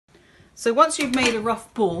So once you've made a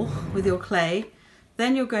rough ball with your clay,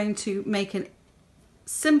 then you're going to make a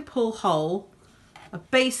simple hole, a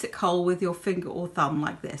basic hole with your finger or thumb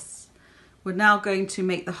like this. We're now going to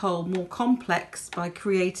make the hole more complex by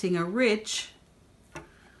creating a ridge,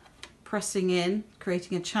 pressing in,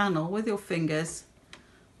 creating a channel with your fingers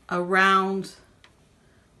around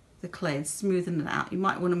the clay and smoothing it out. You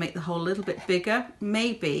might want to make the hole a little bit bigger,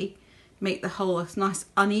 maybe make the hole a nice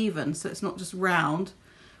uneven so it's not just round.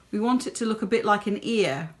 We want it to look a bit like an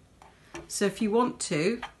ear. So if you want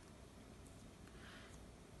to,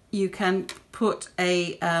 you can put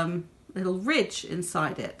a little ridge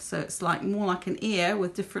inside it. So it's like more like an ear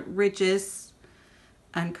with different ridges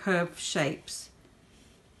and curved shapes.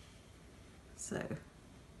 So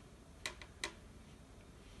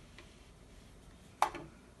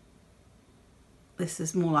this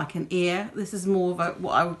is more like an ear. This is more of a,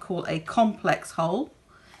 what I would call a complex hole.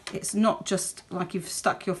 It's not just like you've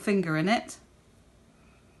stuck your finger in it.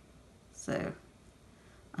 So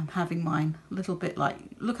I'm having mine a little bit like,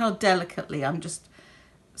 look how delicately I'm just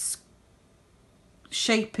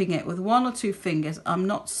shaping it with one or two fingers. I'm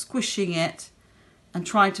not squishing it and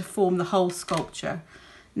trying to form the whole sculpture.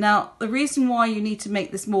 Now, the reason why you need to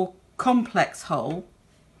make this more complex hole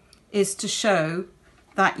is to show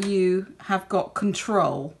that you have got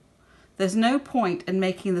control. There's no point in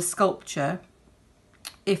making the sculpture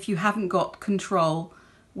if you haven't got control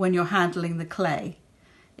when you're handling the clay.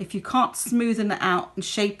 If you can't smoothen it out and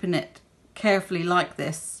shapen it carefully like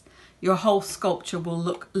this, your whole sculpture will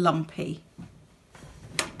look lumpy.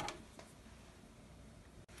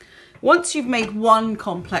 Once you've made one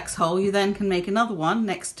complex hole, you then can make another one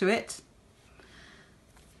next to it.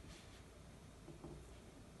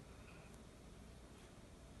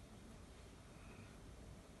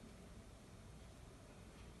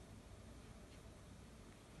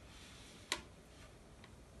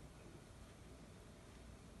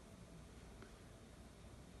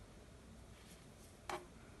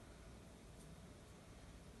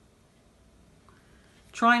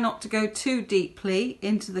 Try not to go too deeply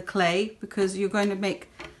into the clay because you're going to make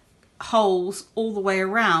holes all the way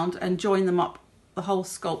around and join them up the whole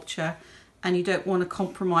sculpture, and you don't want to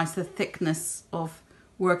compromise the thickness of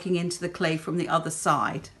working into the clay from the other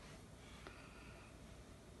side.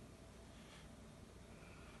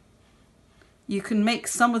 You can make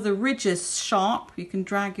some of the ridges sharp. You can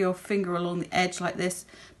drag your finger along the edge like this,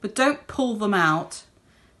 but don't pull them out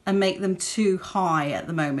and make them too high at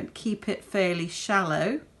the moment. Keep it fairly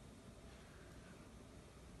shallow.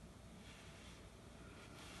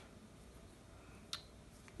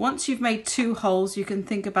 Once you've made two holes, you can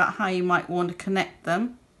think about how you might want to connect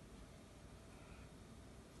them.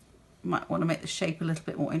 You might want to make the shape a little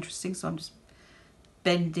bit more interesting, so I'm just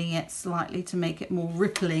bending it slightly to make it more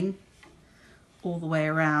rippling all the way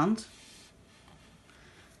around.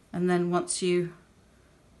 And then once you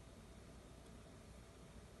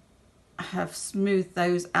have smoothed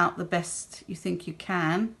those out the best you think you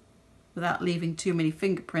can without leaving too many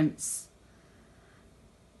fingerprints,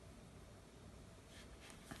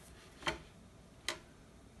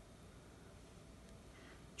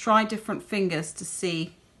 try different fingers to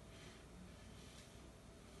see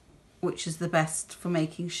which is the best for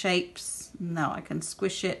making shapes. Now I can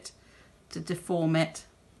squish it to deform it.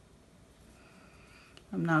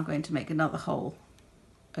 I'm now going to make another hole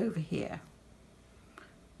over here.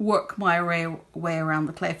 Work my way around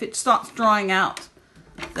the clay. If it starts drying out,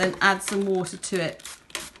 then add some water to it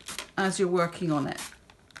as you're working on it.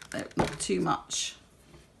 Not too much.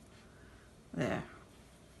 There.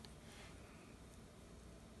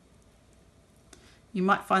 You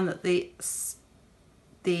might find that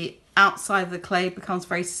the outside of the clay becomes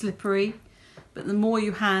very slippery, but the more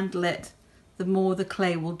you handle it, the more the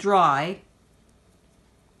clay will dry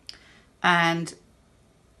and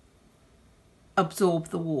absorb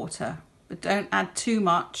the water. But don't add too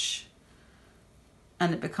much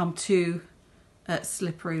and it become too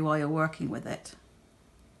slippery while you're working with it.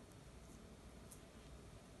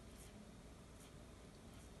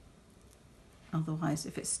 Otherwise,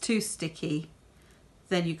 if it's too sticky,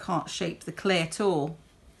 then you can't shape the clay at all.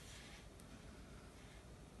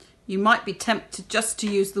 You might be tempted just to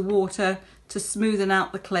use the water to smoothen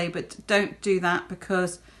out the clay, but don't do that,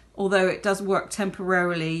 because although it does work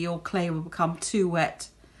temporarily, your clay will become too wet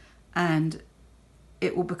and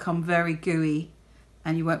it will become very gooey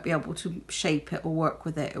and you won't be able to shape it or work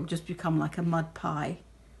with it. It will just become like a mud pie.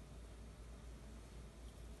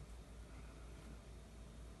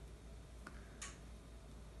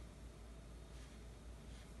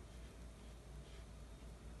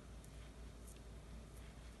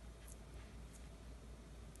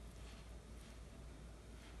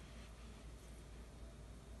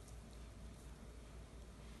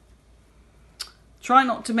 Try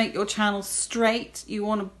not to make your channels straight. You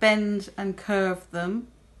want to bend and curve them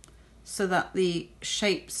so that the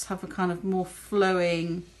shapes have a kind of more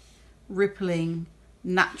flowing, rippling,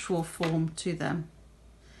 natural form to them.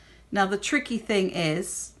 Now the tricky thing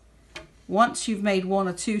is, once you've made one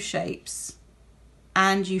or two shapes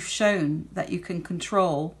and you've shown that you can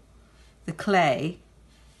control the clay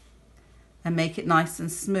and make it nice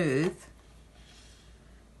and smooth,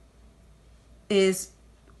 is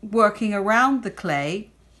working around the clay,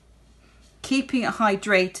 keeping it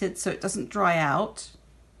hydrated so it doesn't dry out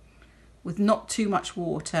with not too much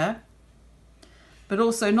water, but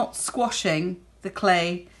also not squashing the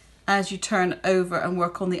clay as you turn it over and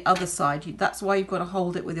work on the other side. That's why you've got to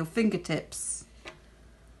hold it with your fingertips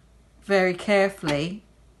very carefully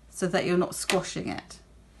so that you're not squashing it.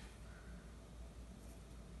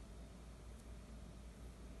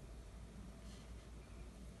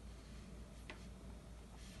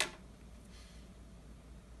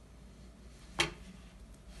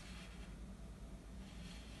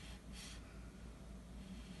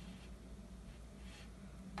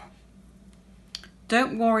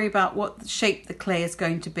 Don't worry about what shape the clay is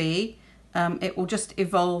going to be. It will just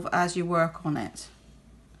evolve as you work on it.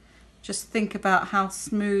 Just think about how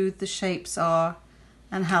smooth the shapes are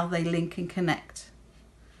and how they link and connect.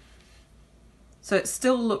 So it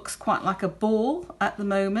still looks quite like a ball at the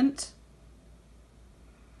moment.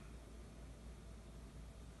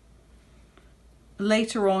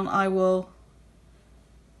 Later on I will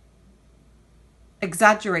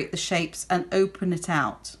exaggerate the shapes and open it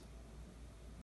out.